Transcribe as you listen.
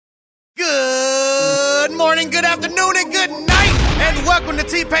morning, good afternoon, and good night. And welcome to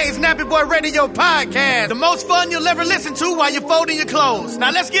T-Pain's Nappy Boy Radio Podcast. The most fun you'll ever listen to while you're folding your clothes. Now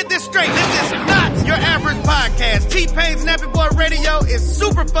let's get this straight. This is not your average podcast. T-Pain's Nappy Boy Radio is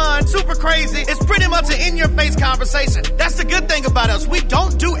super fun, super crazy. It's pretty much an in-your-face conversation. That's the good thing about us. We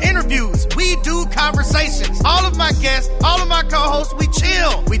don't do interviews. We do conversations. All of my guests, all of my co-hosts, we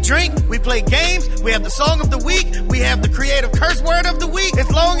chill. We drink, we play games. We have the song of the week. We have the creative curse word of the week. As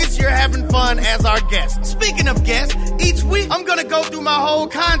long as you're having fun as our guest. Speaking of guests, each week I'm going to go through my whole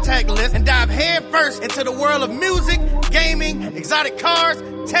contact list and dive head first into the world of music, gaming, exotic cars,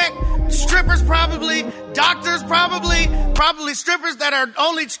 tech, strippers probably, doctors probably strippers that are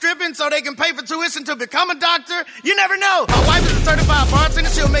only stripping so they can pay for tuition to become a doctor. You never know. My wife is a certified bartender.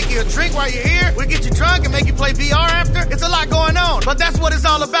 She'll make you a drink while you're here. We'll get you drunk and make you play VR after. It's a lot going on. But that's what it's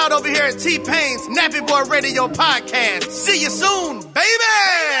all about over here at T-Pain's Nappy Boy Radio Podcast. See you soon,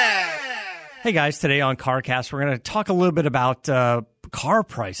 baby! Hey guys, today on CarCast, we're going to talk a little bit about car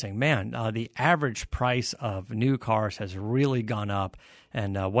pricing. Man, the average price of new cars has really gone up,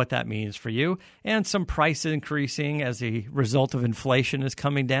 and what that means for you, and some price increasing as a result of inflation is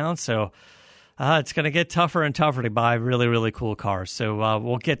coming down. So it's going to get tougher and tougher to buy really, really cool cars. So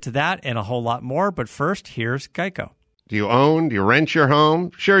we'll get to that and a whole lot more. But first, here's Geico. Do you own? Do you rent your home?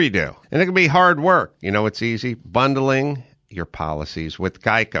 Sure you do. And it can be hard work. You know it's easy? Bundling your policies with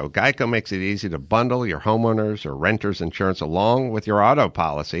Geico. Geico makes it easy to bundle your homeowners or renters insurance along with your auto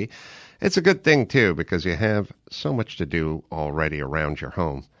policy. It's a good thing, too, because you have so much to do already around your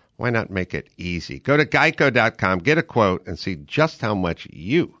home. Why not make it easy? Go to geico.com, get a quote, and see just how much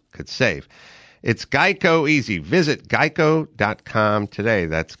you could save. It's Geico easy. Visit geico.com today.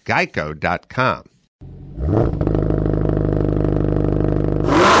 That's geico.com.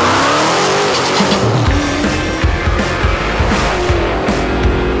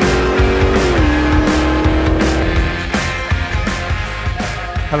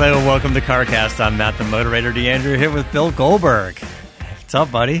 Hello, welcome to CarCast. I'm Matt the Moderator DeAndrew here with Bill Goldberg. What's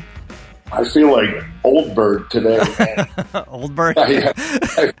up, buddy? I feel like Goldberg today. Goldberg? I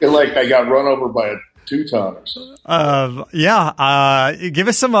feel like I got run over by a two-ton or something. Give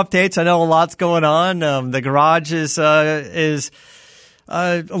us some updates. I know a lot's going on. The garage is a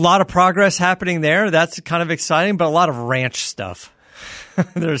lot of progress happening there. That's kind of exciting, but a lot of ranch stuff.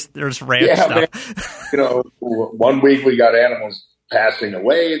 there's ranch stuff. Man. You know, 1 week we got animals passing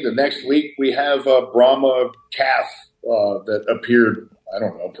away. The next week we have a Brahma calf that appeared, I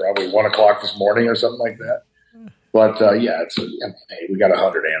don't know, probably 1 o'clock this morning or something like that. But hey, we got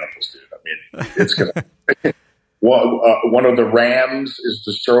 100 animals, dude. I mean, it's gonna. One of the rams is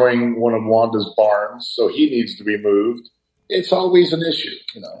destroying one of Wanda's barns, so he needs to be moved. It's always an issue,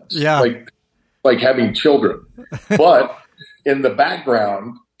 you know. It's like having children, but in the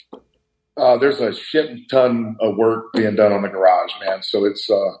background. There's a shit ton of work being done on the garage, man. So it's,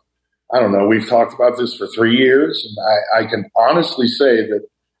 I don't know. We've talked about this for 3 years, and I can honestly say that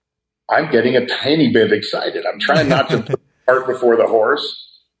I'm getting a tiny bit excited. I'm trying not to put the cart before the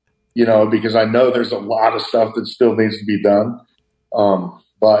horse, you know, because I know there's a lot of stuff that still needs to be done.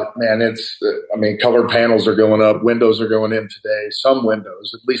 But man, color panels are going up. Windows are going in today. Some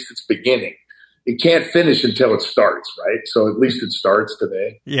windows, at least it's beginning. It can't finish until it starts, right? So at least it starts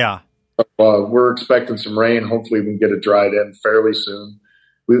today. Yeah. We're expecting some rain. Hopefully we can get it dried in fairly soon.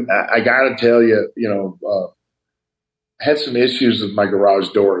 I got to tell you, I had some issues with my garage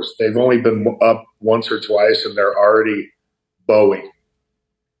doors. They've only been up once or twice, and they're already bowing.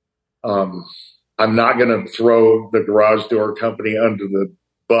 I'm not going to throw the garage door company under the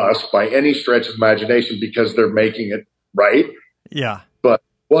bus by any stretch of imagination because they're making it right. Yeah. But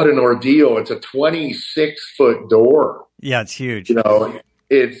what an ordeal. It's a 26-foot door. Yeah, it's huge. You know,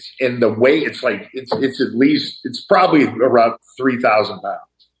 it's in the weight. It's like it's at least it's probably around 3,000 pounds,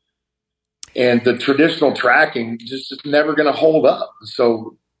 and the traditional tracking just is never going to hold up.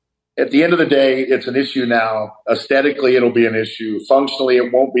 So, at the end of the day, it's an issue now. Aesthetically, it'll be an issue. Functionally,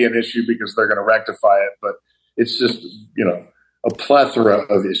 it won't be an issue because they're going to rectify it. But it's just a plethora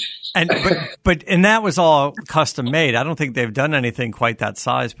of issues. And but that was all custom made. I don't think they've done anything quite that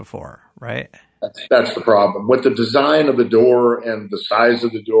size before, right? That's the problem. With the design of the door and the size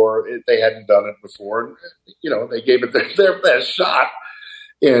of the door, they hadn't done it before. They gave it their best shot.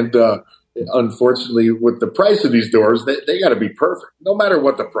 And unfortunately, with the price of these doors, they got to be perfect. No matter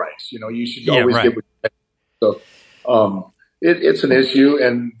what the price, you should always get what you pay. So it's an issue,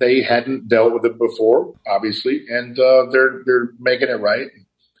 and they hadn't dealt with it before, obviously, and they're making it right.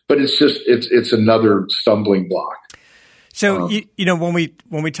 But it's another stumbling block. So, when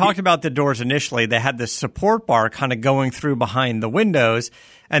we talked about the doors initially, they had this support bar kind of going through behind the windows,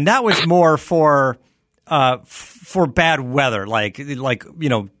 and that was more for for bad weather, like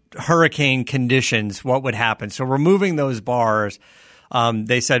hurricane conditions, what would happen? So removing those bars,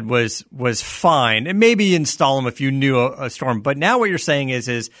 they said was fine, and maybe install them if you knew a storm. But now what you're saying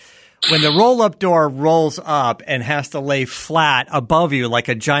is when the roll-up door rolls up and has to lay flat above you like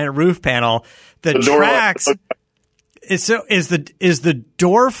a giant roof panel, the tracks is the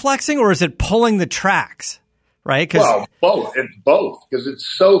door flexing or is it pulling the tracks? Right? Well, both. It's both because it's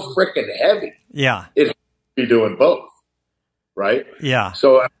so freaking heavy. Yeah, it has to be doing both, right? Yeah.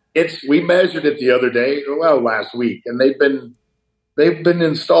 So we measured it the other day, last week, and they've been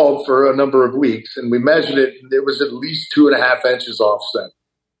installed for a number of weeks, and we measured it. And it was at least 2.5 inches offset.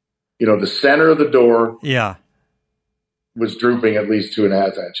 The center of the door, was drooping at least 2.5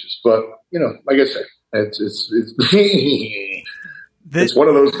 inches. But like I said, it's it's one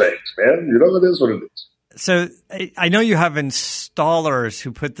of those things, man. It is what it is. So I know you have installers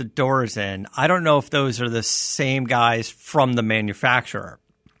who put the doors in. I don't know if those are the same guys from the manufacturer.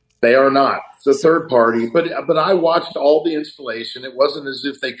 They are not. It's a third party, but I watched all the installation. It wasn't as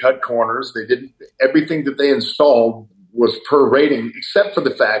if they cut corners. They didn't. Everything that they installed was per rating, except for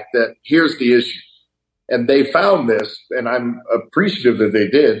the fact that here's the issue. And they found this, and I'm appreciative that they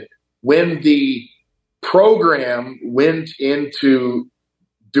did. When the program went into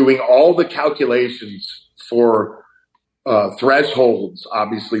doing all the calculations for thresholds,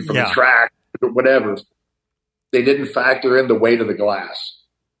 obviously, from the track, whatever, they didn't factor in the weight of the glass.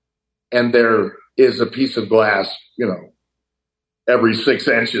 And there is a piece of glass, every 6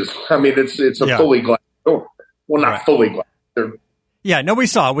 inches. I mean, it's a fully glass door. Well, not fully glass. No, we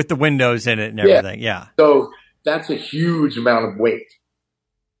saw it with the windows in it and everything. Yeah. So that's a huge amount of weight,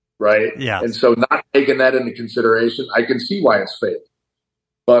 right? Yeah. And so not taking that into consideration, I can see why it's failed.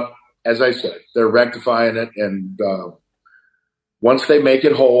 But as I said, they're rectifying it, and once they make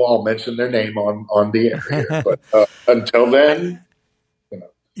it whole, I'll mention their name on the air here. But until then,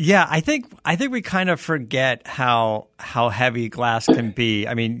 Yeah, I think we kind of forget how heavy glass can be.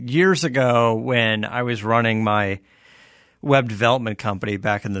 I mean, years ago when I was running my web development company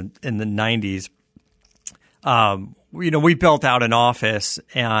back in the 90s, we built out an office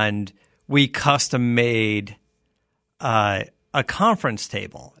and we custom made a conference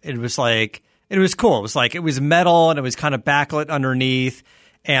table. It was cool. It was metal and it was kind of backlit underneath,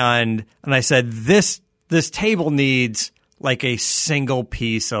 and I said this table needs like a single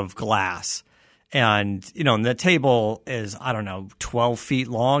piece of glass. And, and the table is, 12 feet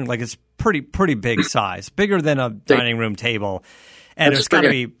long. Like it's pretty big size, bigger than a dining room table. And it's got to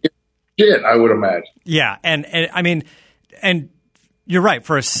be shit, I would imagine. Yeah. And I mean, and you're right,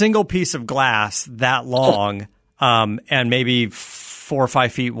 for a single piece of glass that long, and maybe 4 or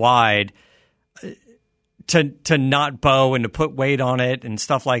 5 feet wide, to not bow and to put weight on it and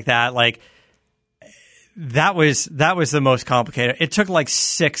stuff like that. Like, that was the most complicated. It took like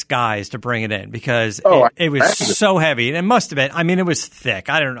 6 guys to bring it in because it was so heavy. And it must have been. I mean, it was thick.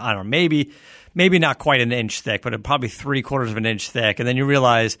 I don't know. Maybe not quite an inch thick, but probably 3/4 of an inch thick. And then you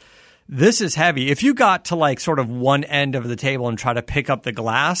realize this is heavy. If you got to like sort of one end of the table and try to pick up the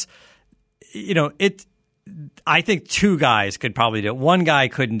glass, I think 2 guys could probably do it. One guy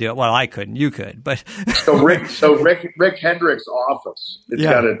couldn't do it. Well, I couldn't. You could, but so Rick Hendrick's office. It's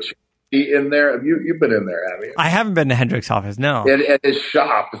got a in there. You've been in there, haven't you? I haven't been to Hendrick's office, no. At his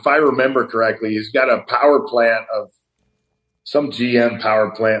shop, if I remember correctly, he's got a power plant of some GM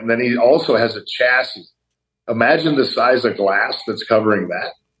power plant, and then he also has a chassis. Imagine the size of glass that's covering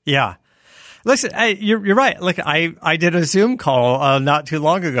that. Yeah. Listen, you're right. Look, I did a Zoom call not too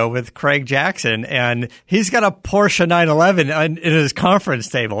long ago with Craig Jackson, and he's got a Porsche 911 in his conference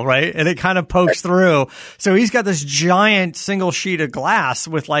table, right? And it kind of pokes through. So he's got this giant single sheet of glass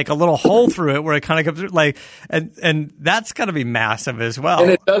with like a little hole through it where it kind of comes through, like, and that's got to be massive as well.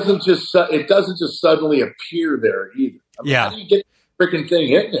 And it doesn't just suddenly appear there either. I mean, how do you get the freaking thing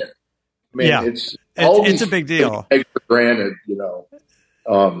in there? I mean, it's a big deal. Take for granted,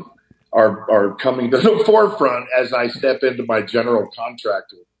 are coming to the forefront as I step into my general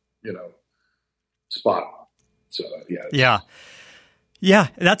contractor, spot. So yeah,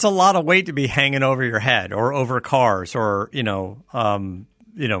 that's a lot of weight to be hanging over your head or over cars or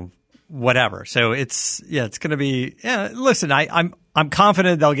whatever. So it's going to be. Yeah, listen, I'm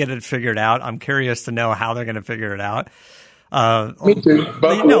confident they'll get it figured out. I'm curious to know how they're going to figure it out. Me too,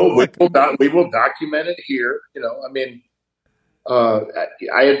 but we will document it here. I mean.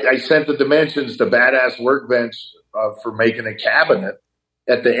 I sent the dimensions to Badass Workbench for making a cabinet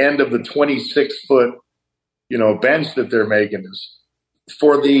at the end of the 26-foot, bench that they're making is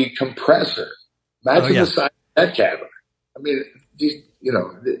for the compressor. Imagine the size of that cabinet. I mean,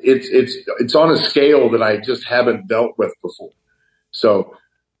 it's on a scale that I just haven't dealt with before. So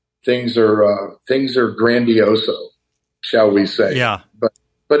things are grandioso, shall we say? Yeah.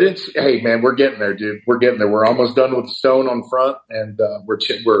 But it's, hey man, we're getting there, dude. We're getting there. We're almost done with the stone on front, and we're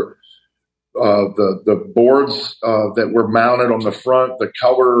the boards that were mounted on the front, the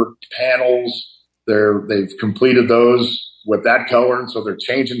color panels. They've completed those with that color, and so they're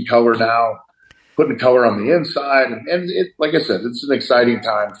changing color now, putting color on the inside, and it, like I said, it's an exciting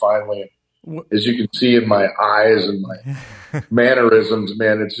time finally. As you can see in my eyes and my mannerisms,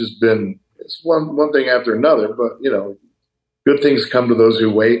 man, it's one thing after another. But good things come to those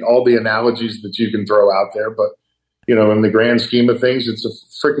who wait. All the analogies that you can throw out there, but in the grand scheme of things, it's a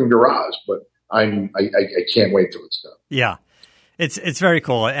freaking garage. But I can't wait till it's done. Yeah, it's very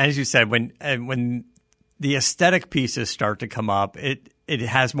cool. As you said, when the aesthetic pieces start to come up, it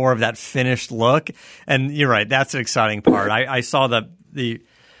has more of that finished look. And you're right, that's an exciting part. I saw the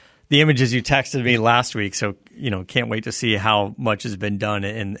images you texted me last week, so can't wait to see how much has been done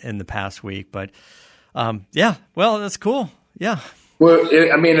in the past week. But yeah, well, that's cool. Yeah. Well,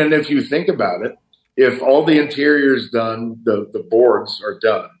 and if you think about it, if all the interior's done, the boards are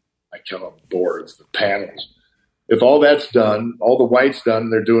done. I call them boards, the panels. If all that's done, all the white's done,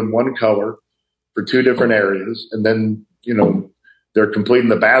 they're doing one color for two different areas, and then they're completing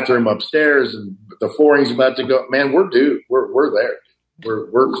the bathroom upstairs, and the flooring's about to go. Man, we're due. We're there.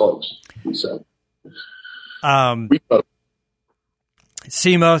 We're close. So,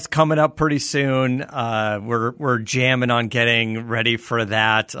 SEMA's coming up pretty soon. We're jamming on getting ready for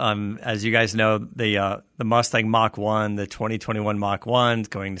that. As you guys know, the Mustang Mach 1, the 2021 Mach 1 is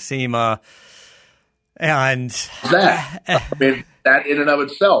going to SEMA. And that in and of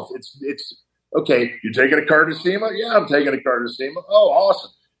itself, it's okay. You're taking a car to SEMA? Yeah, I'm taking a car to SEMA. Oh,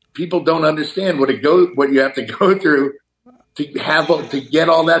 awesome. People don't understand what you have to go through to get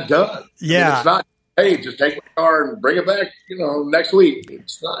all that done. Yeah. It's not, hey, just take my car and bring it back, next week.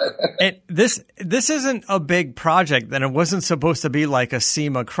 It's not. This isn't a big project, and it wasn't supposed to be like a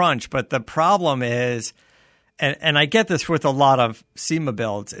SEMA crunch. But the problem is, and I get this with a lot of SEMA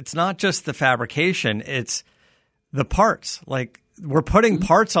builds, it's not just the fabrication, it's the parts. Like, we're putting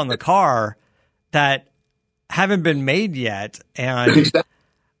parts on the car that haven't been made yet, and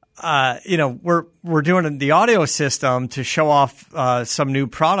we're doing the audio system to show off some new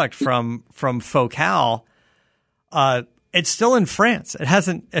product from Focal. It's still in France. It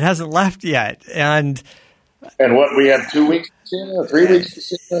hasn't left yet, and what, we have 2 weeks to SEMA, 3 weeks to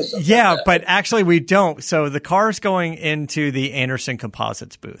SEMA? Yeah, but actually we don't. So the car's going into the Anderson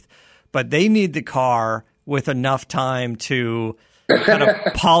Composites booth, but they need the car with enough time to kind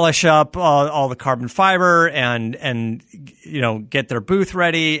of polish up all the carbon fiber and get their booth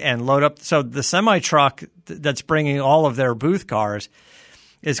ready and load up. So the semi truck that's bringing all of their booth cars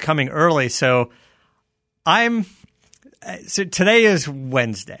is coming early. So today is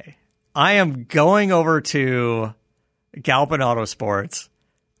Wednesday. I am going over to Galpin Autosports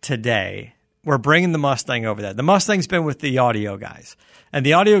today. We're bringing the Mustang over there. The Mustang's been with the audio guys, and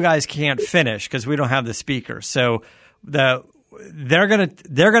the audio guys can't finish because we don't have the speakers. So they're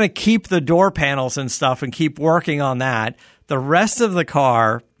gonna keep the door panels and stuff and keep working on that. The rest of the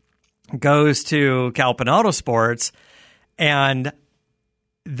car goes to Galpin Autosports, and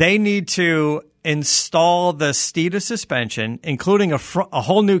they need to install the Steeda suspension, including a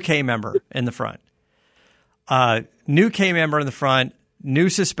whole new K-member in the front. New K-member in the front, new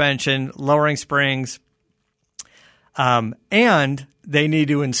suspension, lowering springs, and they need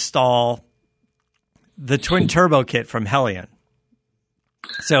to install the twin turbo kit from Hellion.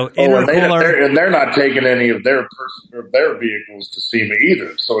 So intercooler, and they're not taking any of their vehicles to SEMA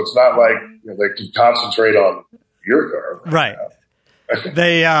either. So it's not like they can concentrate on your car, right?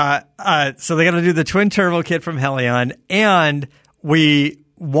 They so they got to do the twin turbo kit from Hellion, and we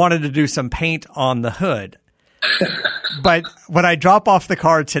wanted to do some paint on the hood. But when I drop off the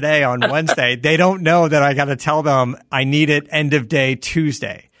car today on Wednesday, they don't know that I got to tell them I need it end of day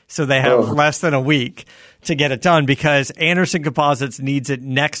Tuesday. So they have less than a week to get it done because Anderson Composites needs it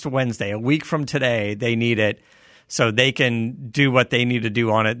next Wednesday. A week from today, they need it so they can do what they need to do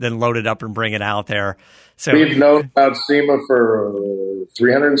on it, then load it up and bring it out there. So we've known about SEMA for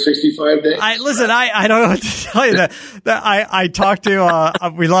 365 days. I don't know what to tell you. I talked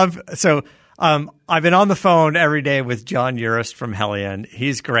to I've been on the phone every day with John Urist from Hellion.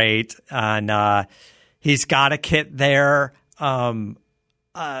 He's great, and he's got a kit there. And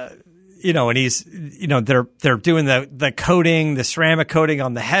he's they're doing the coating, the ceramic coating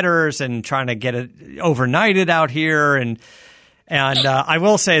on the headers, and trying to get it overnighted out here. And I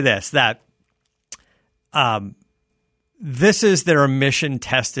will say this, that this is their emission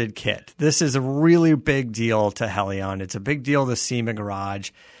tested kit. This is a really big deal to Helion. It's a big deal to SEMA Garage.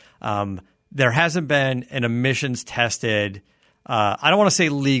 There hasn't been an emissions tested. I don't want to say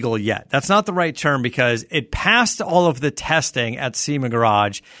legal yet. That's not the right term because it passed all of the testing at SEMA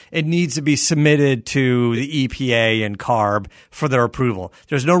Garage. It needs to be submitted to the EPA and CARB for their approval.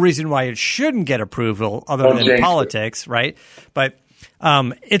 There's no reason why it shouldn't get approval other than politics, right? But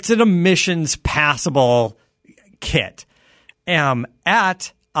it's an emissions passable kit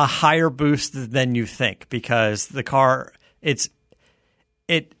at a higher boost than you think because the car, the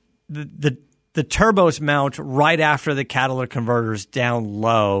turbos mount right after the catalytic converters down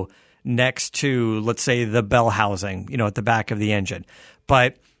low next to, let's say, the bell housing, at the back of the engine.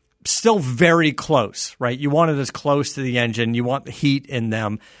 But still very close, right? You want it as close to the engine. You want the heat in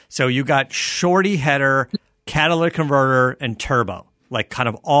them. So you got shorty header, catalytic converter, and turbo, like kind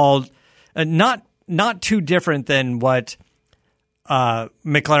of all not too different than what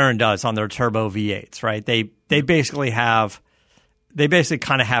McLaren does on their turbo V8s, right? They basically kind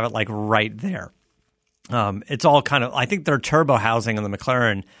of have it like right there. It's all kind of, I think their turbo housing on the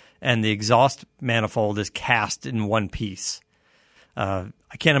McLaren and the exhaust manifold is cast in one piece. I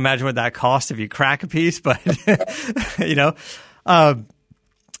can't imagine what that costs if you crack a piece, but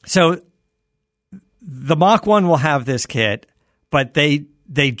so the Mach 1 will have this kit, but they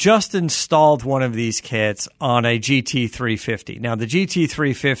just installed one of these kits on a GT350. Now the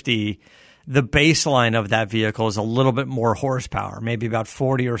GT350, the baseline of that vehicle is a little bit more horsepower, maybe about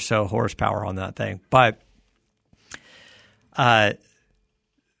 40 or so horsepower on that thing. But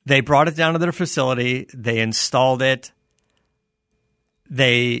they brought it down to their facility. They installed it.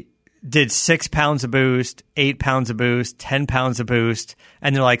 They did 6 pounds of boost, 8 pounds of boost, 10 pounds of boost.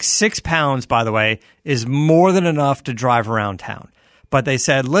 And they're like, 6 pounds, by the way, is more than enough to drive around town. But they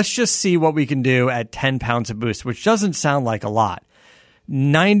said, let's just see what we can do at 10 pounds of boost, which doesn't sound like a lot.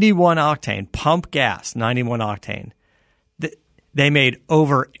 91 octane, pump gas, 91 octane. They made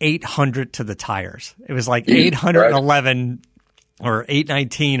over 800 to the tires. It was like 811 or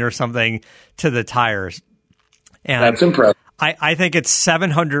 819 or something to the tires. And that's impressive. I think it's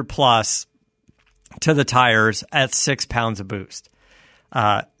 700 plus to the tires at 6 pounds of boost.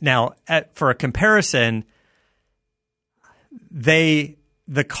 Now, for a comparison, one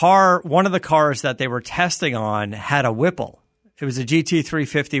of the cars that they were testing on had a Whipple. It was a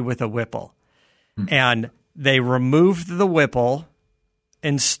GT350 with a Whipple. And they removed the Whipple,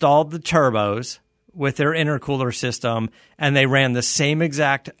 installed the turbos with their intercooler system, and they ran the same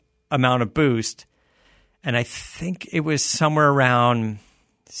exact amount of boost. And I think it was somewhere around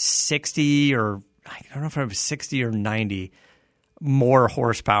 60 or I don't know if it was 60 or 90 more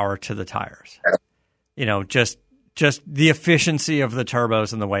horsepower to the tires. Just the efficiency of the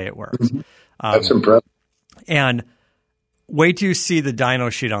turbos and the way it works. That's impressive. And wait till you see the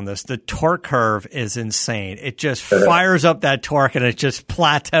dyno sheet on this. The torque curve is insane. It just fires up that torque and it just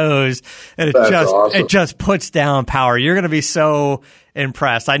plateaus and it just puts down power. You're going to be so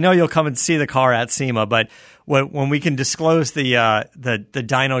impressed. I know you'll come and see the car at SEMA, but when we can disclose the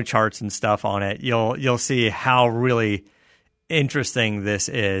dyno charts and stuff on it, you'll see how really interesting this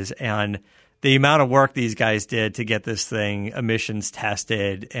is and the amount of work these guys did to get this thing emissions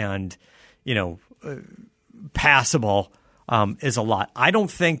tested and passable. Is a lot. I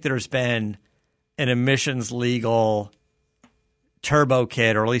don't think there's been an emissions legal turbo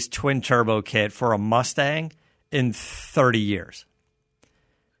kit or at least twin turbo kit for a Mustang in 30 years.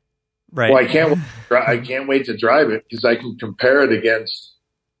 Right. Well, I can't wait to drive it because I can compare it against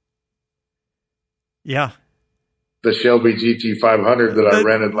the Shelby GT500 that I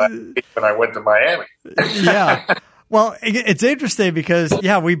rented last week when I went to Miami. Yeah. Well, it's interesting because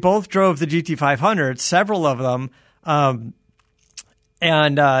we both drove the GT500, several of them.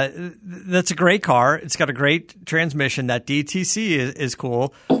 And that's a great car. It's got a great transmission. That DTC is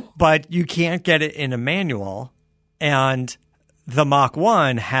cool, but you can't get it in a manual. And the Mach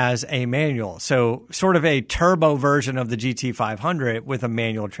 1 has a manual. So sort of a turbo version of the GT500 with a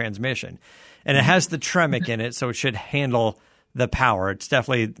manual transmission. And it has the Tremec in it, so it should handle the power. It's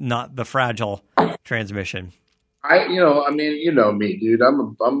definitely not the fragile transmission. You know me, dude.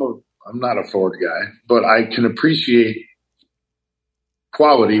 I'm not a Ford guy, but I can appreciate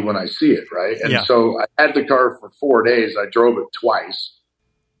quality when I see it, right? And so I had the car for 4 days. I drove it twice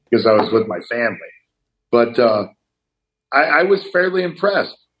because I was with my family. But I was fairly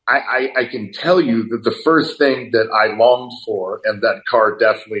impressed. I can tell you that the first thing that I longed for and that car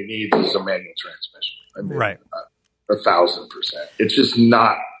definitely needs is a manual transmission. I mean, right. 1,000%. It's just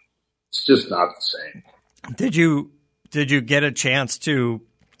not the same. Did you get a chance to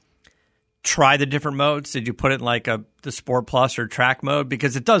try the different modes? Did you put it in like the Sport Plus or Track mode?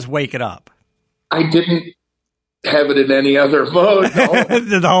 Because it does wake it up. I didn't have it in any other mode. No.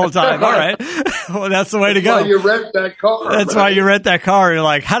 The whole time. All right. Well, that's the way to go. That's why you rent that car. That's why you rent that car. You're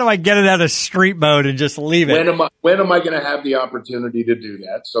like, how do I get it out of street mode and just leave it? When am I going to have the opportunity to do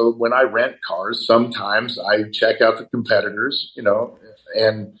that? So when I rent cars, sometimes I check out the competitors,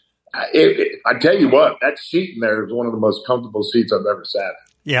 and I tell you what, that seat in there is one of the most comfortable seats I've ever sat in.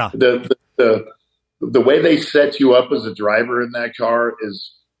 Yeah. The way they set you up as a driver in that car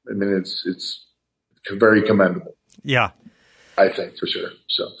is, it's very commendable. Yeah. I think for sure.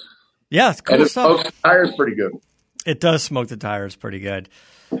 So yeah, it's cool and stuff. Smokes the tires pretty good. It does smoke the tires pretty good.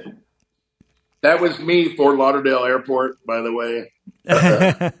 That was me, Fort Lauderdale Airport, by the way.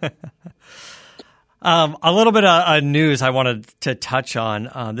 A little bit of news I wanted to touch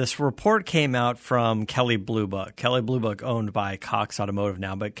on. This report came out from Kelley Blue Book. Kelley Blue Book, owned by Cox Automotive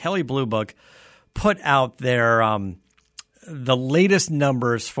now, but Kelley Blue Book put out their the latest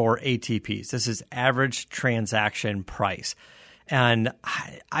numbers for ATPs. This is average transaction price. And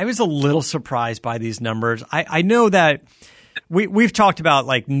I was a little surprised by these numbers. I know that we've talked about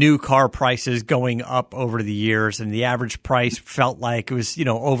like new car prices going up over the years, and the average price felt like it was,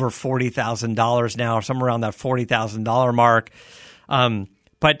 over $40,000 now, or somewhere around that $40,000 mark.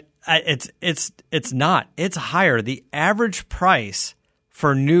 But it's not. It's higher. The average price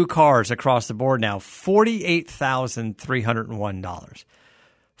for new cars across the board now, $48,301.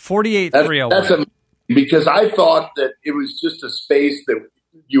 $48,301. That's because I thought that it was just a space that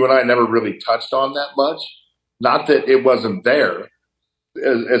you and I never really touched on that much. Not that it wasn't there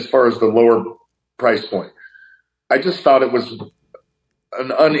as far as the lower price point. I just thought it was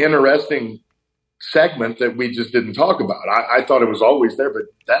an uninteresting segment that we just didn't talk about. I thought it was always there, but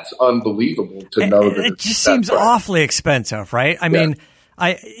that's unbelievable to know that it just seems awfully expensive, right? I mean,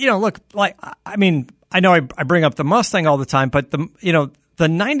 I know I bring up the Mustang all the time, but the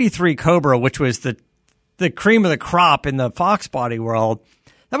 93 Cobra, which was the cream of the crop in the Fox body world,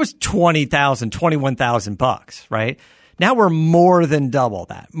 that was $21,000, right? Now we're more than double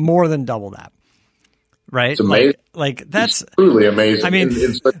that, right? It's amazing. Like that's it's truly amazing. I mean,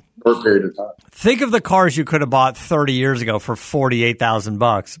 in such a short period of time. Think of the cars you could have bought 30 years ago for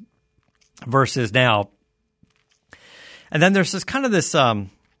 $48,000 versus now. And then there's there's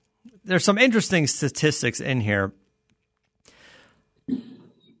some interesting statistics in here.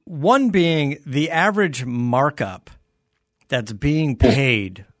 One being the average markup that's being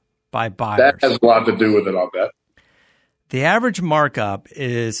paid by buyers. That has a lot to do with it, I'll bet. The average markup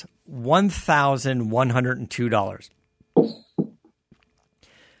is $1,102.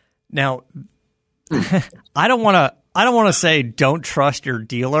 Now, I don't want to say don't trust your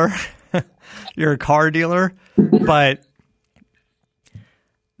dealer, your car dealer, but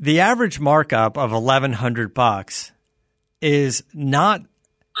the average markup of $1,100 is not.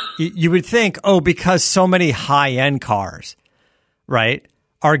 You would think, because so many high-end cars, right,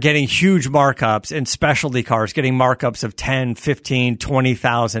 are getting huge markups, and specialty cars getting markups of $10,000, $15,000,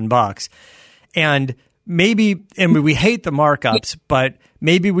 $20,000. And we hate the markups, but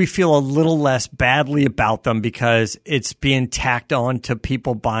maybe we feel a little less badly about them because it's being tacked on to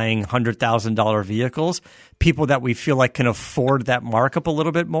people buying $100,000 vehicles, people that we feel like can afford that markup a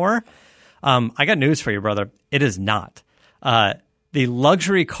little bit more. I got news for you, brother. It is not. The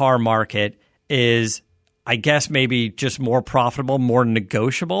luxury car market is, I guess, maybe just more profitable, more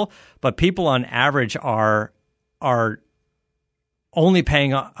negotiable, but people on average are only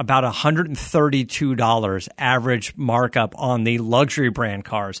paying about $132 average markup on the luxury brand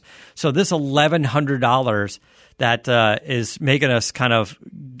cars. So this $1,100 that is making us kind of,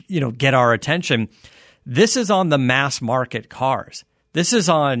 get our attention, this is on the mass market cars. This is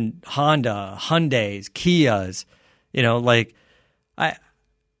on Honda, Hyundais, Kias,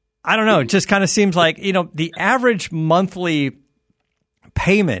 I don't know. It just kind of seems like, the average monthly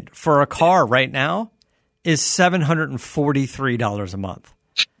payment for a car right now is $743 a month.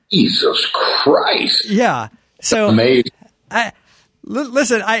 Jesus Christ. Yeah. So amazing.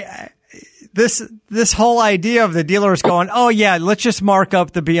 This whole idea of the dealers going, oh yeah, let's just mark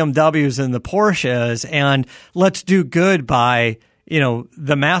up the BMWs and the Porsches and let's do good by,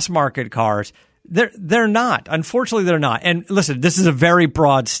 the mass market cars. They're not. Unfortunately, they're not. And listen, this is a very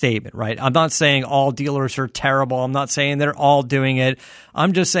broad statement, right? I'm not saying all dealers are terrible. I'm not saying they're all doing it.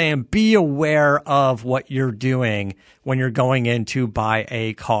 I'm just saying be aware of what you're doing when you're going in to buy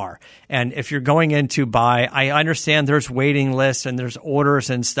a car. And if you're going in to buy, I understand there's waiting lists and there's orders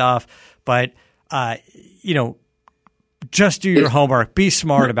and stuff, but, just do your homework. Be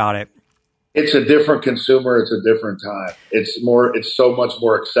smart about it. It's a different consumer. It's a different time. It's so much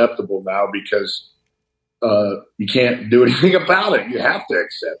more acceptable now because you can't do anything about it. You have to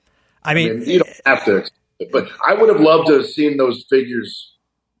accept. I mean, you don't have to accept it. But I would have loved to have seen those figures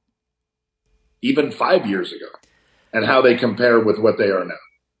even 5 years ago and how they compare with what they are now.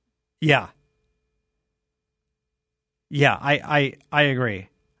 Yeah. Yeah, I agree.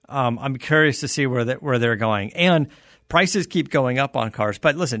 I'm curious to see where they're going. And prices keep going up on cars.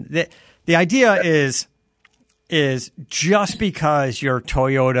 But listen, the idea is just because your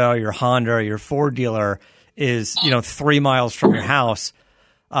Toyota, your Honda, or your Ford dealer is 3 miles from your house,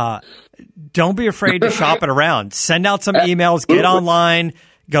 don't be afraid to shop it around. Send out some emails, get online,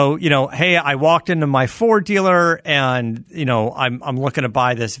 go, hey, I walked into my Ford dealer and, I'm looking to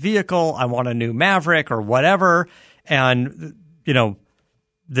buy this vehicle. I want a new Maverick or whatever. And,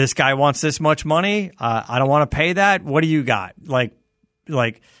 this guy wants this much money. I don't want to pay that. What do you got? Like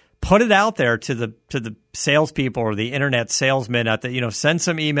put it out there to the salespeople or the internet salesmen at the, send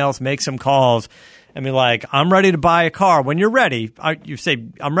some emails, make some calls and be like, I'm ready to buy a car. When you're ready, you say,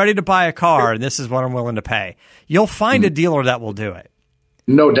 I'm ready to buy a car and this is what I'm willing to pay. You'll find a dealer that will do it.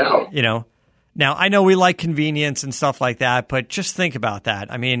 No doubt. Now I know we like convenience and stuff like that, but just think about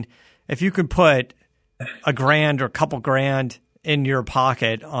that. I mean, if you could put $1,000 or a couple grand in your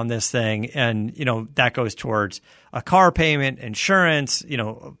pocket on this thing and, that goes towards a car payment, insurance,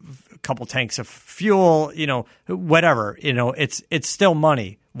 a couple tanks of fuel, whatever, it's still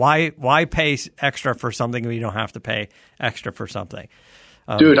money. Why pay extra for something when you don't have to pay extra for something?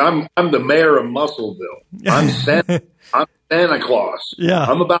 Dude, I'm the mayor of Muscleville. I'm Santa Claus. Yeah.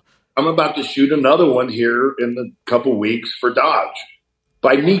 I'm about to shoot another one here in a couple weeks for Dodge.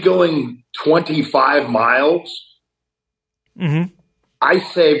 By me going 25 miles, I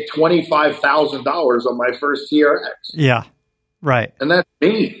saved $25,000 on my first TRX. Yeah, right. And that's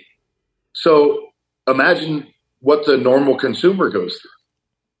me. So imagine what the normal consumer goes through.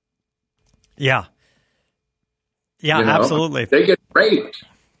 Yeah. Yeah, absolutely. They get raped,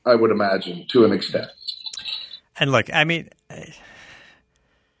 I would imagine, to an extent. And look, I mean,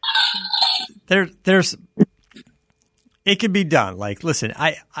 there's it can be done. Like, listen,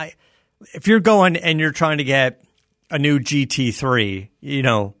 I if you're going and you're trying to get a new GT3,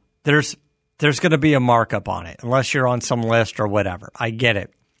 there's going to be a markup on it unless you're on some list or whatever. I get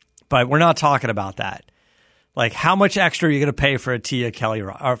it. But we're not talking about that. Like, how much extra are you going to pay for a Kia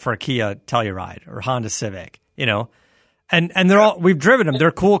Telluride or Honda Civic, And they're all, we've driven them.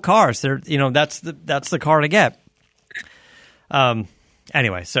 They're cool cars. They're, that's the car to get.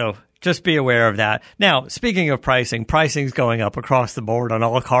 Anyway, so just be aware of that. Now, speaking of pricing's going up across the board on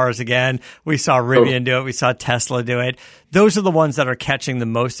all cars again. We saw Rivian do it. We saw Tesla do it. Those are the ones that are catching the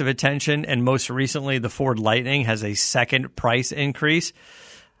most of attention. And most recently, the Ford Lightning has a second price increase.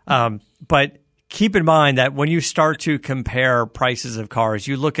 But keep in mind that when you start to compare prices of cars,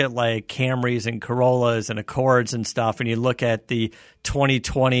 you look at like Camrys and Corollas and Accords and stuff, and you look at the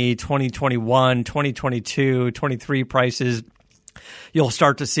 2020, 2021, 2022, 23 prices, you'll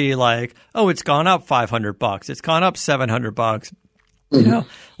start to see like, oh, it's gone up $500. It's gone up $700.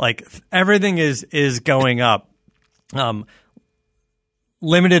 Like everything is going up.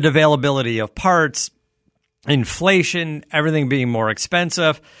 Limited availability of parts, inflation, everything being more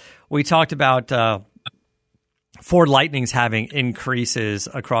expensive. We talked about Ford Lightnings having increases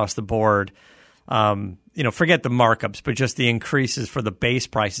across the board. Forget the markups, but just the increases for the base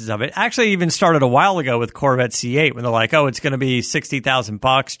prices of it. Actually, even started a while ago with Corvette C8 when they're like, oh, it's going to be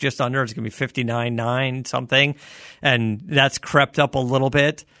 $60,000, just under. It's going to be $59,900 something, and that's crept up a little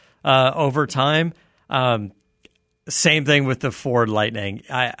bit over time. Same thing with the Ford Lightning.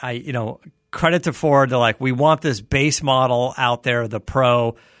 Credit to Ford. They're like, we want this base model out there, the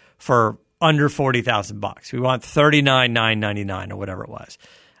Pro, for under $40,000. We want $39,999 or whatever it was.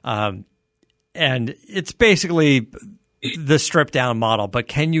 And it's basically the stripped down model, but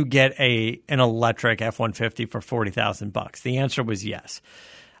can you get an electric F-150 for $40,000? The answer was yes.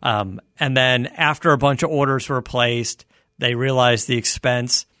 And then after a bunch of orders were placed, they realized the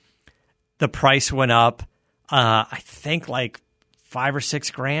expense, the price went up, I think like $5 or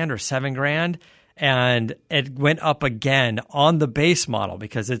 $6 grand or $7 grand. And it went up again on the base model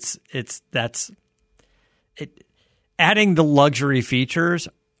because adding the luxury features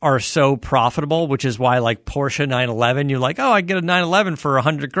are so profitable, which is why like Porsche 911, you're like, oh, I get a 911 for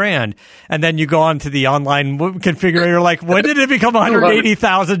 $100 grand. And then you go on to the online configurator, like, when did it become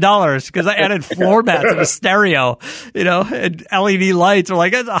 $180,000? Because I added floor mats and a stereo, and LED lights are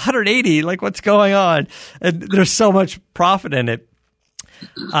like, it's $180. Like, what's going on? And there's so much profit in it.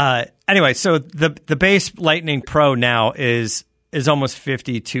 Anyway, so the base Lightning Pro now is is almost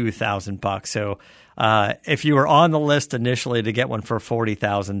 $52,000. So if you were on the list initially to get one for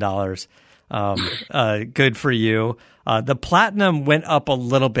 $40,000, good for you. The Platinum went up a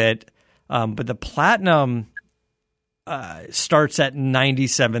little bit, but the Platinum starts at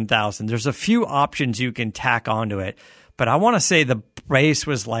 $97,000. There's a few options you can tack onto it, but I want to say the base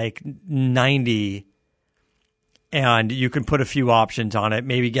was like $90,000. And you can put a few options on it,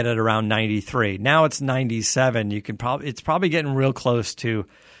 maybe get it around 93. Now it's 97. It's probably getting real close to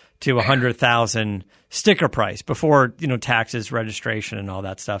 100,000 sticker price before, taxes, registration, and all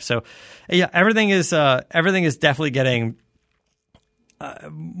that stuff. So yeah, everything is definitely getting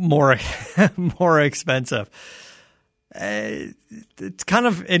more expensive. It's kind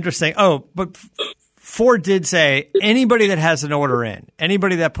of interesting. Oh, but Ford did say anybody that has an order in,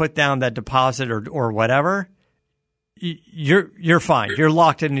 anybody that put down that deposit or whatever, you're fine. You're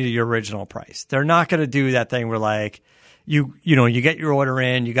locked into your original price. They're not going to do that thing where like you get your order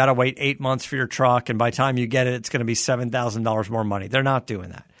in, you got to wait 8 months for your truck, and by the time you get it, it's going to be $7,000 more money. They're not doing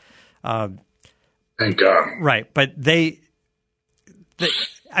that. Thank God. Right, but they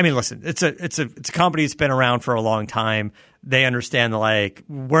I mean, listen, it's a company that's been around for a long time. They understand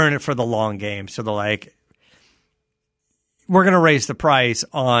we're in it for the long game, so they're like, we're going to raise the price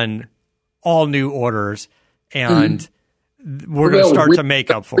on all new orders. And we're going to start to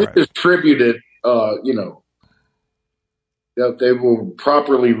make up for it. Redistribute it, they will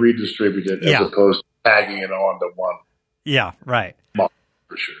properly redistribute it as opposed to tagging it on to one. Yeah, right. For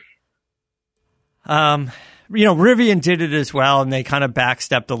sure. Rivian did it as well, and they kind of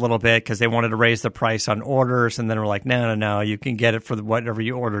backstepped a little bit because they wanted to raise the price on orders, and then we're like, no, you can get it for whatever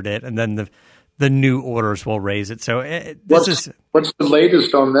you ordered it, and then the new orders will raise it. So what's the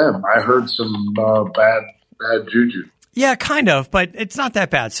latest on them? I heard some bad juju. Yeah, kind of, but it's not that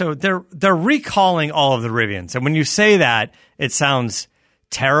bad. So they're recalling all of the Rivians, and when you say that, it sounds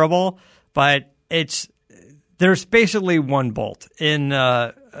terrible, but there's basically one bolt in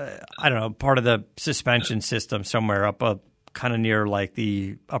I don't know, part of the suspension system somewhere up kind of near like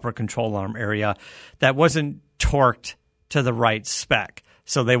the upper control arm area that wasn't torqued to the right spec.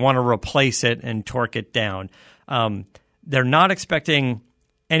 So they want to replace it and torque it down. They're not expecting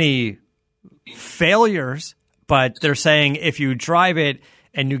any failures, but they're saying if you drive it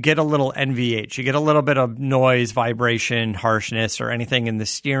and you get a little NVH, you get a little bit of noise, vibration, harshness, or anything in the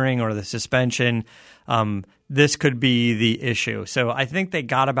steering or the suspension, this could be the issue. So I think they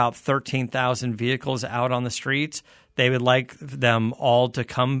got about 13,000 vehicles out on the streets. They would like them all to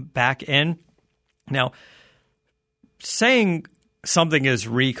come back in. Now, saying something is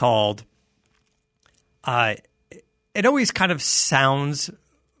recalled, it always kind of sounds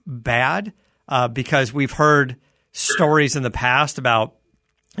bad because we've heard stories in the past about,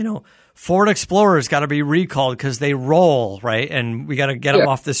 Ford Explorer's got to be recalled because they roll, right? And we got to get them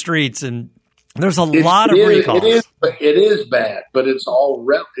off the streets. And there's a lot of recalls. It is bad, but it's all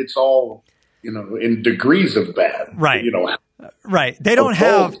in degrees of bad. Right. Right. They don't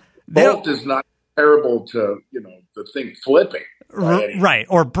have bolt is not terrible to the thing flipping. Right.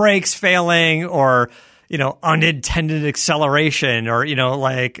 Or brakes failing, or unintended acceleration, or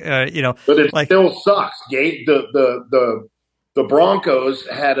but it still sucks. The Broncos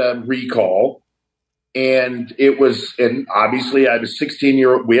had a recall, and obviously I have a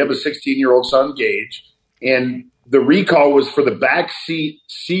 16-year-old son, Gage, and the recall was for the back seat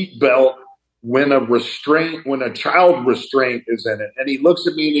belt when a child restraint is in it. And he looks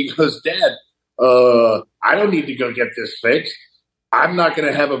at me and he goes, "Dad, I don't need to go get this fixed. I'm not going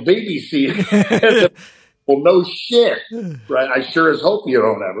to have a baby seat." Well, no shit, right? I sure as hope you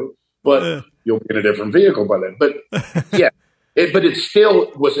don't ever, but you'll get a different vehicle by then. But yeah, but it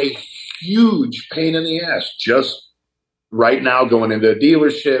still was a huge pain in the ass just right now going into a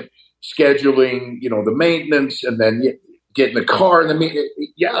dealership, scheduling, the maintenance, and then getting the car. And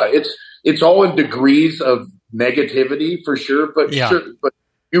it's all in degrees of negativity for sure. But but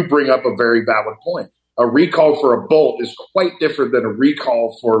you bring up a very valid point. A recall for a bolt is quite different than a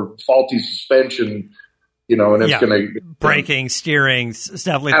recall for faulty suspension. And it's going to braking, steering,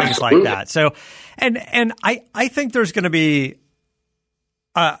 definitely things like that. So, and I think there's going to be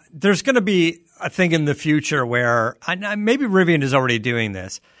a thing in the future where maybe Rivian is already doing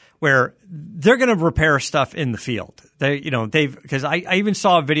this, where they're going to repair stuff in the field. Because I even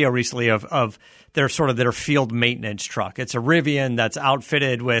saw a video recently of their field maintenance truck. It's a Rivian that's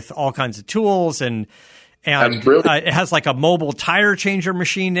outfitted with all kinds of tools and it has like a mobile tire changer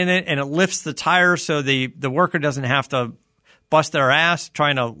machine in it, and it lifts the tire so the worker doesn't have to bust their ass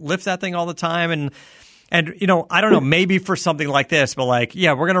trying to lift that thing all the time. And And, I don't know, maybe for something like this, but like,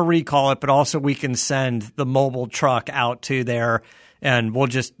 yeah, we're going to recall it, but also we can send the mobile truck out to there and we'll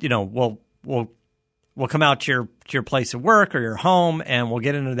just, we'll come out to your place of work or your home and we'll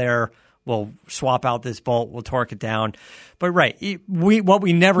get into there. We'll swap out this bolt. We'll torque it down. But what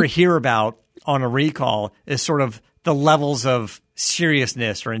we never hear about on a recall is sort of the levels of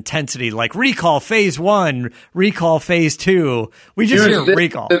seriousness or intensity, like recall phase 1, recall phase 2. We just hear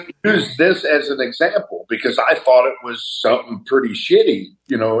recall. Use this as an example because I thought it was something pretty shitty,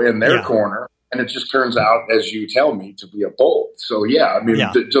 in their corner. And it just turns out, as you tell me, to be a bolt. So,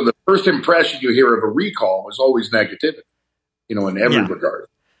 so the first impression you hear of a recall is always negativity, in every regard.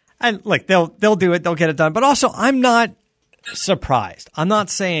 And like they'll do it, they'll get it done. But also, I'm not surprised. I'm not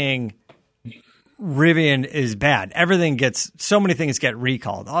saying Rivian is bad. So many things get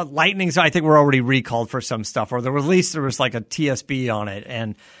recalled. Lightnings, I think, were already recalled for some stuff, or at least there was like a TSB on it,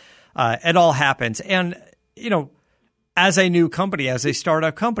 and it all happens. And as a new company, as a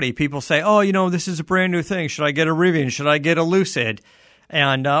startup company, people say, "Oh, this is a brand new thing. Should I get a Rivian? Should I get a Lucid?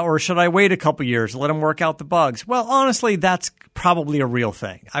 And or should I wait a couple years, let them work out the bugs?" Well, honestly, that's probably a real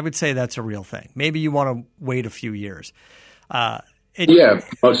thing. I would say that's a real thing. Maybe you want to wait a few years. But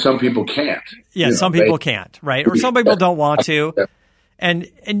some people can't. Yeah, some people can't, right? Or some people don't want to. And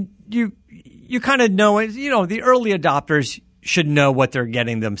you kind of know it. The early adopters should know what they're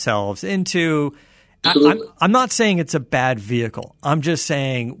getting themselves into. I'm not saying it's a bad vehicle. I'm just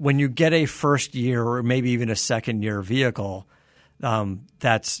saying when you get a first year or maybe even a second year vehicle,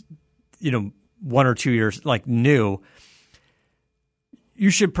 that's 1 or 2 years like new, you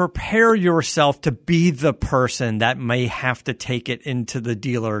should prepare yourself to be the person that may have to take it into the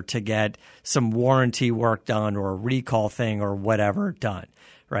dealer to get some warranty work done or a recall thing or whatever done,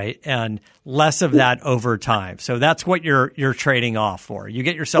 right? And less of that over time. So that's what you're trading off for. You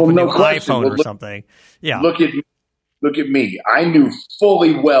get yourself a new iPhone or something. Yeah. Look at me. I knew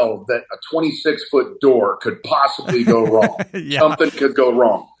fully well that a 26-foot door could possibly go wrong. Something could go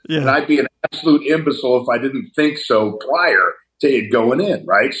wrong. Yeah. And I'd be an absolute imbecile if I didn't think so prior to it going in,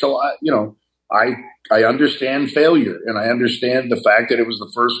 right? So, I understand failure, and I understand the fact that it was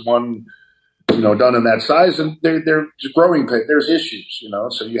the first one, done in that size, and they're growing pains. There's issues,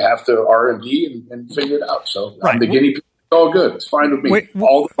 so you have to R&D and figure it out. So I'm the guinea pig. It's all good. It's fine with me.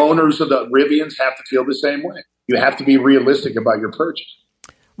 All the owners of the Rivians have to feel the same way. You have to be realistic about your purchase.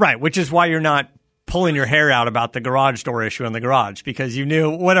 Right, which is why you're not pulling your hair out about the garage door issue in the garage, because you knew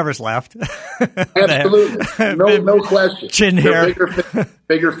whatever's left. Absolutely. No question. Chin hair.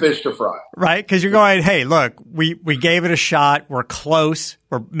 Bigger fish to fry. Right, because you're going, hey, look, we gave it a shot. We're close.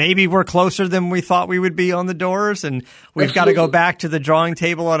 Or maybe we're closer than we thought we would be on the doors, and we've got to go back to the drawing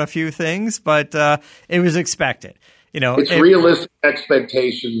table on a few things, but it was expected. It's realistic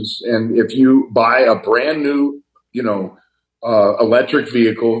expectations, and if you buy a brand new, electric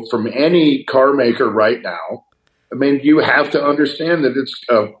vehicle from any car maker right now, I mean, you have to understand that it's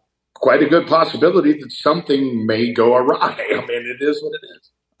quite a good possibility that something may go awry. I mean, it is what it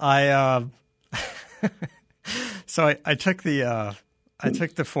is. So I took the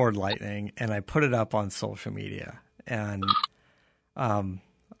Ford Lightning and I put it up on social media, and I'll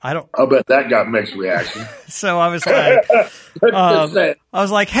bet that got mixed reaction. So I was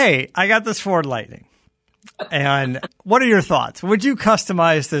like, hey, I got this Ford Lightning. And what are your thoughts? Would you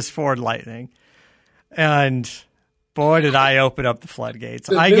customize this Ford Lightning? And boy, did I open up the floodgates.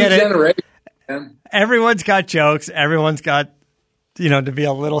 I get it. Everyone's got jokes. Everyone's got, to be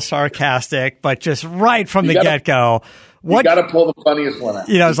a little sarcastic, but just right from the get-go. You got to pull the funniest one out.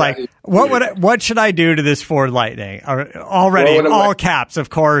 I was like, what should I do to this Ford Lightning? Already, all caps, of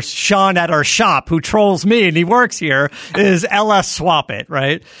course. Sean at our shop, who trolls me and he works here, is LS swap it,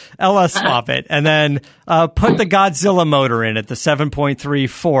 right? LS swap it. And then put the Godzilla motor in it, the 7.3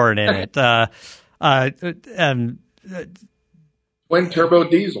 Ford in it. Twin turbo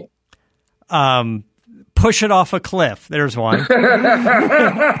diesel. Push it off a cliff. There's one. Put a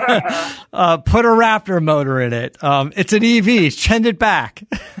Raptor motor in it. It's an EV. Chend it back.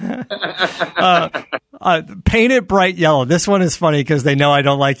 Paint it bright yellow. This one is funny because they know I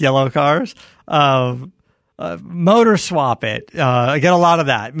don't like yellow cars. Motor swap it. I get a lot of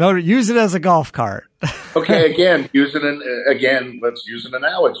that. Use it as a golf cart. Okay, let's use an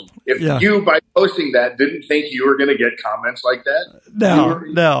analogy. If you, by posting that, didn't think you were going to get comments like that,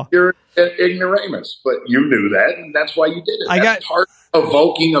 no. You're an ignoramus, but you knew that, and that's why you did it. That's part of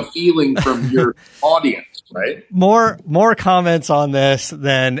evoking a feeling from your audience, right? More comments on this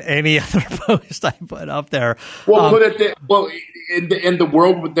than any other post I put up there. Well, in the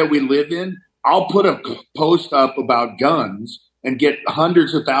world that we live in, I'll put a post up about guns and get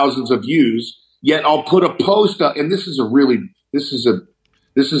hundreds of thousands of views. Yet I'll put a post up, and this is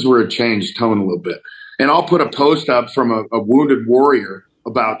where it changed tone a little bit. And I'll put a post up from a wounded warrior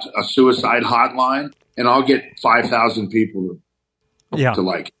about a suicide hotline, and I'll get 5,000 people to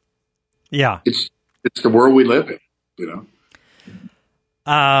like it. Yeah. It's the world we live in, you know?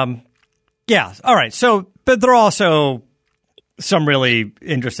 Yeah. All right. So, but there are also some really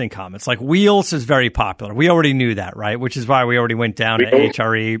interesting comments. Like Wheels is very popular. We already knew that, right? Which is why we already went down to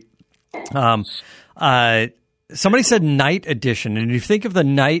HRE. Somebody said Night Edition, and if you think of the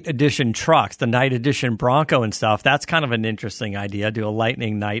Night Edition trucks, the Night Edition Bronco and stuff, that's kind of an interesting idea. Do a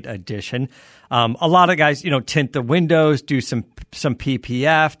Lightning Night Edition. A lot of guys, tint the windows, do some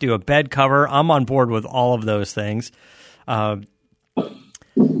PPF, do a bed cover. I'm on board with all of those things.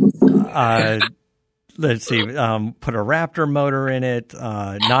 Let's see. Put a Raptor motor in it.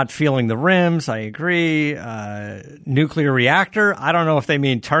 Not feeling the rims. I agree. Nuclear reactor. I don't know if they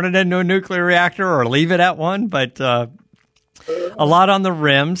mean turn it into a nuclear reactor or leave it at one, but a lot on the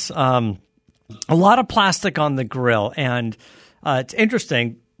rims. A lot of plastic on the grill. And it's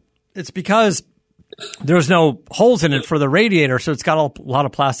interesting. It's because there's no holes in it for the radiator, so it's got a lot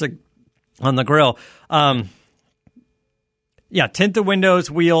of plastic on the grill. Tint the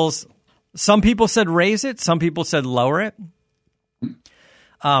windows, wheels. Some people said raise it. Some people said lower it.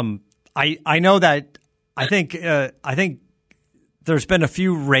 I know that I think there's been a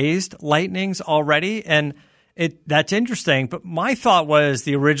few raised Lightnings already, and that's interesting. But my thought was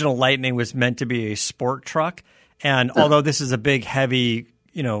the original Lightning was meant to be a sport truck, and although this is a big, heavy,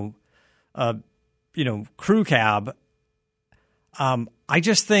 crew cab, I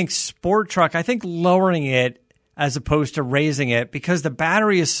just think sport truck. I think lowering it as opposed to raising it, because the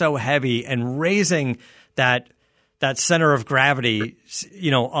battery is so heavy, and raising that center of gravity,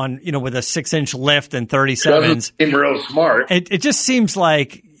 with a 6-inch lift and 37s, doesn't seem real smart. It just seems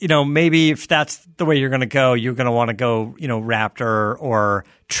like, maybe if that's the way you're going to go, you're going to want to go, Raptor or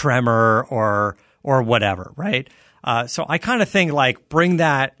Tremor or whatever, right? So I kind of think like bring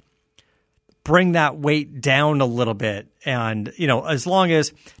that weight down a little bit, and as long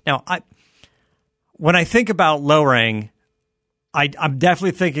as now when I think about lowering, I'm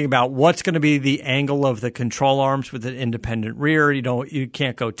definitely thinking about what's going to be the angle of the control arms with an independent rear. You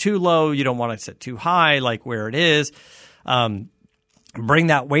can't go too low. You don't want to sit too high, like where it is. Bring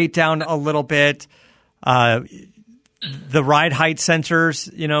that weight down a little bit. The ride height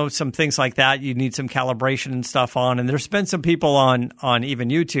sensors, some things like that, you need some calibration and stuff on. And there's been some people on even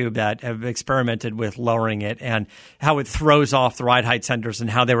YouTube that have experimented with lowering it and how it throws off the ride height sensors and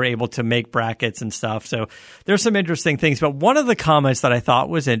how they were able to make brackets and stuff. So there's some interesting things. But one of the comments that I thought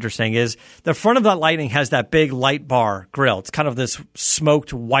was interesting is the front of that Lightning has that big light bar grill. It's kind of this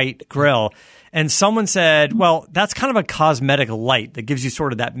smoked white grill. And someone said, well, that's kind of a cosmetic light that gives you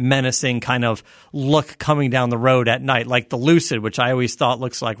sort of that menacing kind of look coming down the road at night, like the Lucid, which I always thought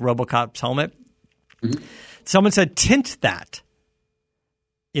looks like RoboCop's helmet. Mm-hmm. Someone said, tint that.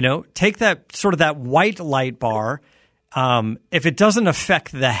 Take that sort of that white light bar. If it doesn't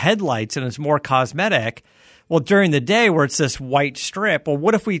affect the headlights and it's more cosmetic, well, during the day where it's this white strip, well,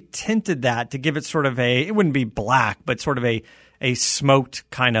 what if we tinted that to give it sort of it wouldn't be black, but sort of a smoked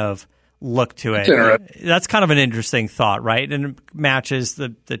kind of look to it. That's kind of an interesting thought, right? And it matches the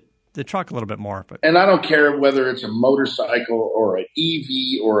truck a little bit more. And I don't care whether it's a motorcycle or an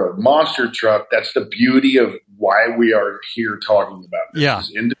EV or a monster truck. That's the beauty of why we are here talking about this. Yeah. Is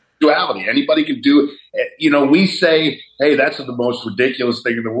individuality. Anybody can do it. We say, hey, that's the most ridiculous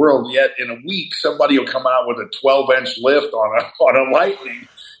thing in the world. Yet in a week, somebody will come out with a 12-inch lift on a Lightning.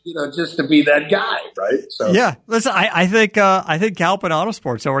 Just to be that guy, right? So yeah, listen, I think Galpin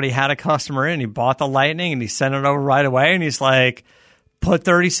Autosports already had a customer in. He bought the Lightning and he sent it over right away, and he's like, put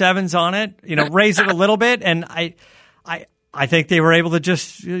 37s on it, raise it a little bit, and I think they were able to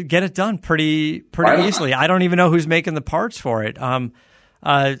just get it done pretty easily. I don't even know who's making the parts for it.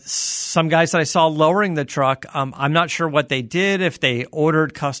 Some guys that I saw lowering the truck, I'm not sure what they did, if they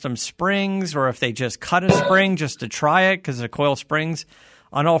ordered custom springs or if they just cut a spring just to try it because the coil springs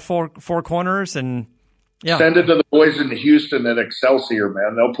on all four corners, and yeah. Send it to the boys in Houston at Excelsior,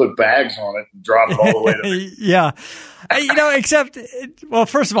 man. They'll put bags on it and drop it all the way to me. Yeah. Except, well,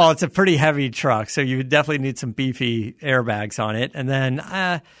 first of all, it's a pretty heavy truck, so you would definitely need some beefy airbags on it. And then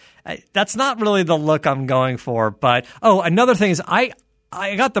that's not really the look I'm going for. But, another thing is I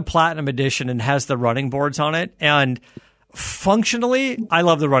got the Platinum Edition and has the running boards on it. And functionally, I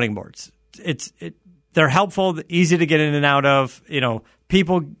love the running boards. They're helpful, easy to get in and out of,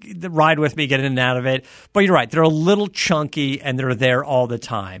 people that ride with me get in and out of it. But you're right. They're a little chunky and they're there all the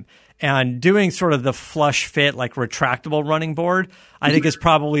time. And doing sort of the flush fit, like retractable running board, I think is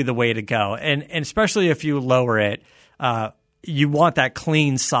probably the way to go. And especially if you lower it, you want that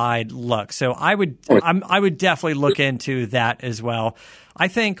clean side look. So I would definitely look into that as well. I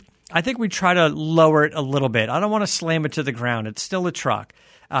think we try to lower it a little bit. I don't want to slam it to the ground. It's still a truck.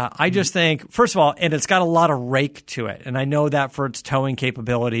 I just think, first of all, and it's got a lot of rake to it. And I know that for its towing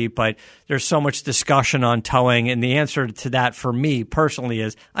capability, but there's so much discussion on towing. And the answer to that for me personally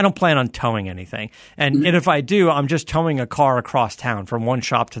is I don't plan on towing anything. And if I do, I'm just towing a car across town from one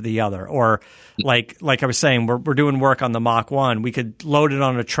shop to the other. Or like I was saying, we're doing work on the Mach 1. We could load it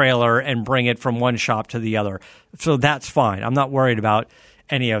on a trailer and bring it from one shop to the other. So that's fine. I'm not worried about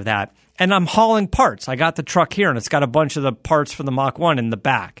any of that. And I'm hauling parts. I got the truck here, and it's got a bunch of the parts for the Mach 1 in the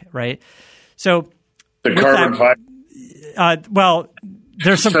back, right? So the carbon fiber. Well,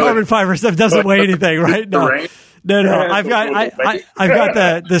 there's some carbon fiber stuff doesn't weigh anything, right? No. I've got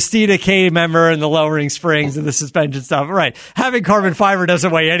the Steeda K member and the lowering springs and the suspension stuff. Right. Having carbon fiber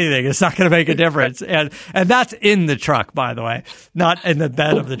doesn't weigh anything. It's not going to make a difference. And that's in the truck, by the way, not in the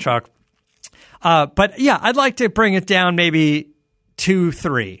bed of the truck. But yeah, I'd like to bring it down maybe 2,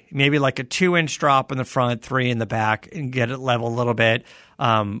 3, maybe like a 2-inch drop in the front, 3 in the back, and get it level a little bit.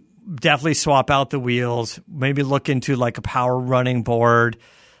 Definitely swap out the wheels. Maybe look into like a power running board.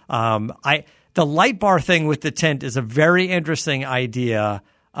 The light bar thing with the tint is a very interesting idea,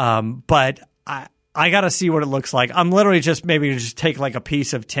 but I got to see what it looks like. I'm literally just take like a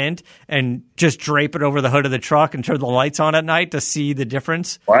piece of tint and just drape it over the hood of the truck and turn the lights on at night to see the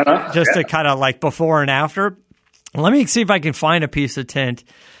difference. Why not? Just to kind of like before and after. Let me see if I can find a piece of tint,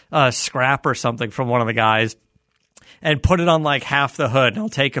 scrap or something from one of the guys, and put it on like half the hood. And I'll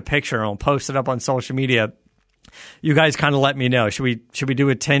take a picture and I'll post it up on social media. You guys kind of let me know. Should we do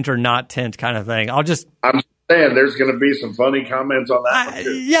a tint or not tint kind of thing? I'm saying there's going to be some funny comments on that.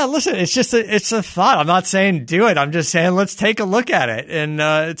 Yeah, listen, it's a thought. I'm not saying do it. I'm just saying let's take a look at it. And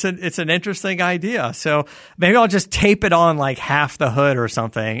it's an interesting idea. So maybe I'll just tape it on like half the hood or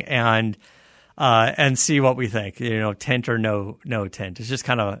something and see what we think, tint or no tint. It's just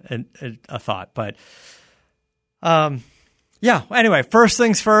kind of a thought. But yeah, anyway, first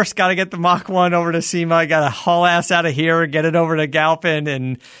things first, got to get the Mach 1 over to SEMA. Got to haul ass out of here, get it over to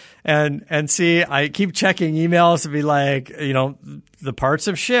Galpin and see. I keep checking emails to be like, the parts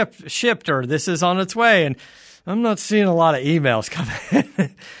have shipped or this is on its way. And I'm not seeing a lot of emails coming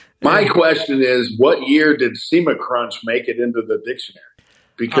in. My question is, what year did SEMA Crunch make it into the dictionary?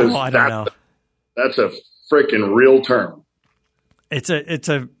 Because I don't know. That's a freaking real term. It's a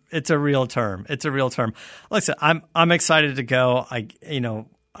real term. It's a real term. Listen, I'm excited to go.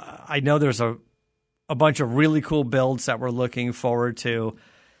 I know there's a bunch of really cool builds that we're looking forward to.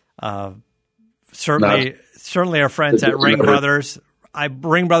 Certainly our friends at Ring Brothers.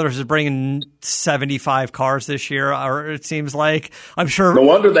 Ring Brothers is bringing 75 cars this year, or it seems like. I'm sure. No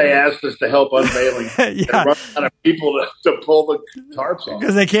wonder they asked us to help unveiling. Yeah. Run out of people to pull the tarps off.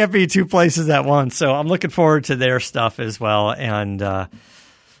 Because they can't be two places at once. So I'm looking forward to their stuff as well and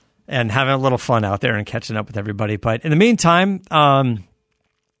having a little fun out there and catching up with everybody. But in the meantime,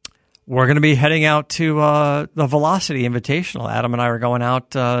 we're going to be heading out to the Velocity Invitational. Adam and I are going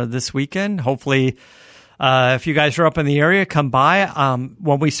out this weekend. Hopefully, if you guys are up in the area, come by.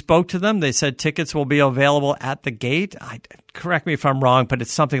 When we spoke to them, they said tickets will be available at the gate. Correct me if I'm wrong, but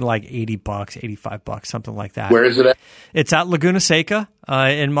it's something like $80, $85, something like that. Where is it at? It's at Laguna Seca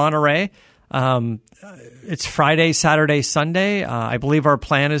in Monterey. It's Friday, Saturday, Sunday. I believe our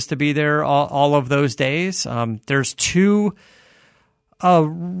plan is to be there all of those days. There's 2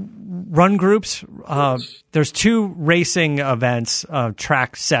 run groups. There's 2 racing events,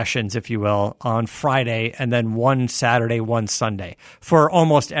 track sessions, if you will, on Friday, and then 1 Saturday, 1 Sunday for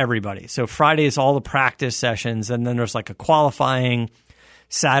almost everybody. So Friday is all the practice sessions, and then there's like a qualifying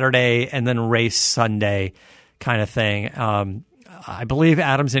Saturday and then race Sunday kind of thing. I believe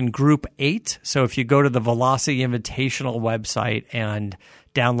Adam's in Group 8. So if you go to the Velocity Invitational website and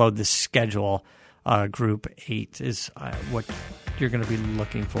download the schedule, Group 8 is what you're going to be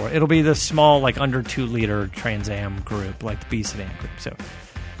looking for. It'll be the small, like under 2-liter Trans Am group, like the B sedan group. So,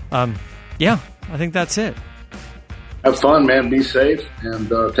 yeah, I think that's it. Have fun, man. Be safe and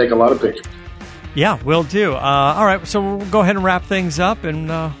take a lot of pictures. Yeah, will do. All right, so we'll go ahead and wrap things up, and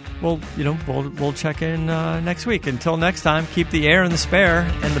we'll check in next week. Until next time, keep the air in the spare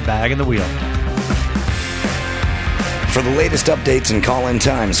and the bag in the wheel. For the latest updates and call-in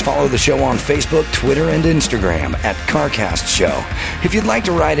times, follow the show on Facebook, Twitter, and Instagram at CarCast Show. If you'd like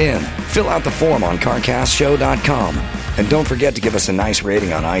to write in, fill out the form on CarCastShow.com. And don't forget to give us a nice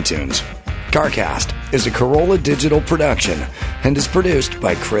rating on iTunes. CarCast is a Corolla Digital production and is produced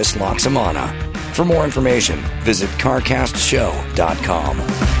by Chris Loxamana. For more information, visit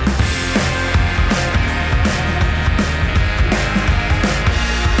CarCastShow.com.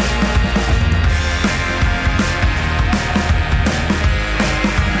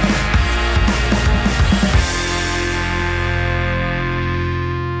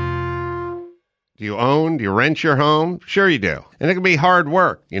 Do you own? Do you rent your home? Sure you do. And it can be hard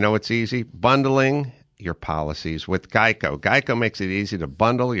work. You know it's easy? Bundling your policies with Geico. Geico makes it easy to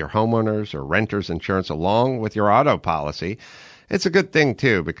bundle your homeowners or renters insurance along with your auto policy. It's a good thing,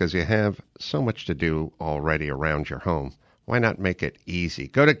 too, because you have so much to do already around your home. Why not make it easy?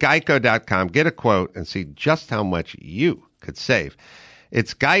 Go to geico.com, get a quote, and see just how much you could save.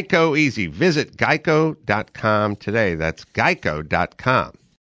 It's Geico easy. Visit geico.com today. That's geico.com.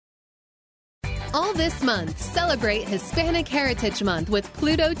 All this month, celebrate Hispanic Heritage Month with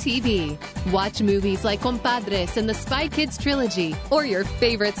Pluto TV. Watch movies like Compadres and the Spy Kids trilogy, or your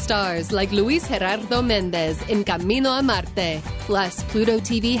favorite stars like Luis Gerardo Mendez in Camino a Marte. Plus, Pluto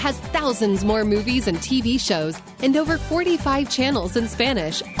TV has thousands more movies and TV shows and over 45 channels in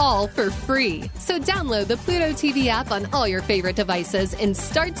Spanish, all for free. So download the Pluto TV app on all your favorite devices and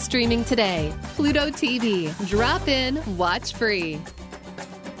start streaming today. Pluto TV. Drop in, watch free.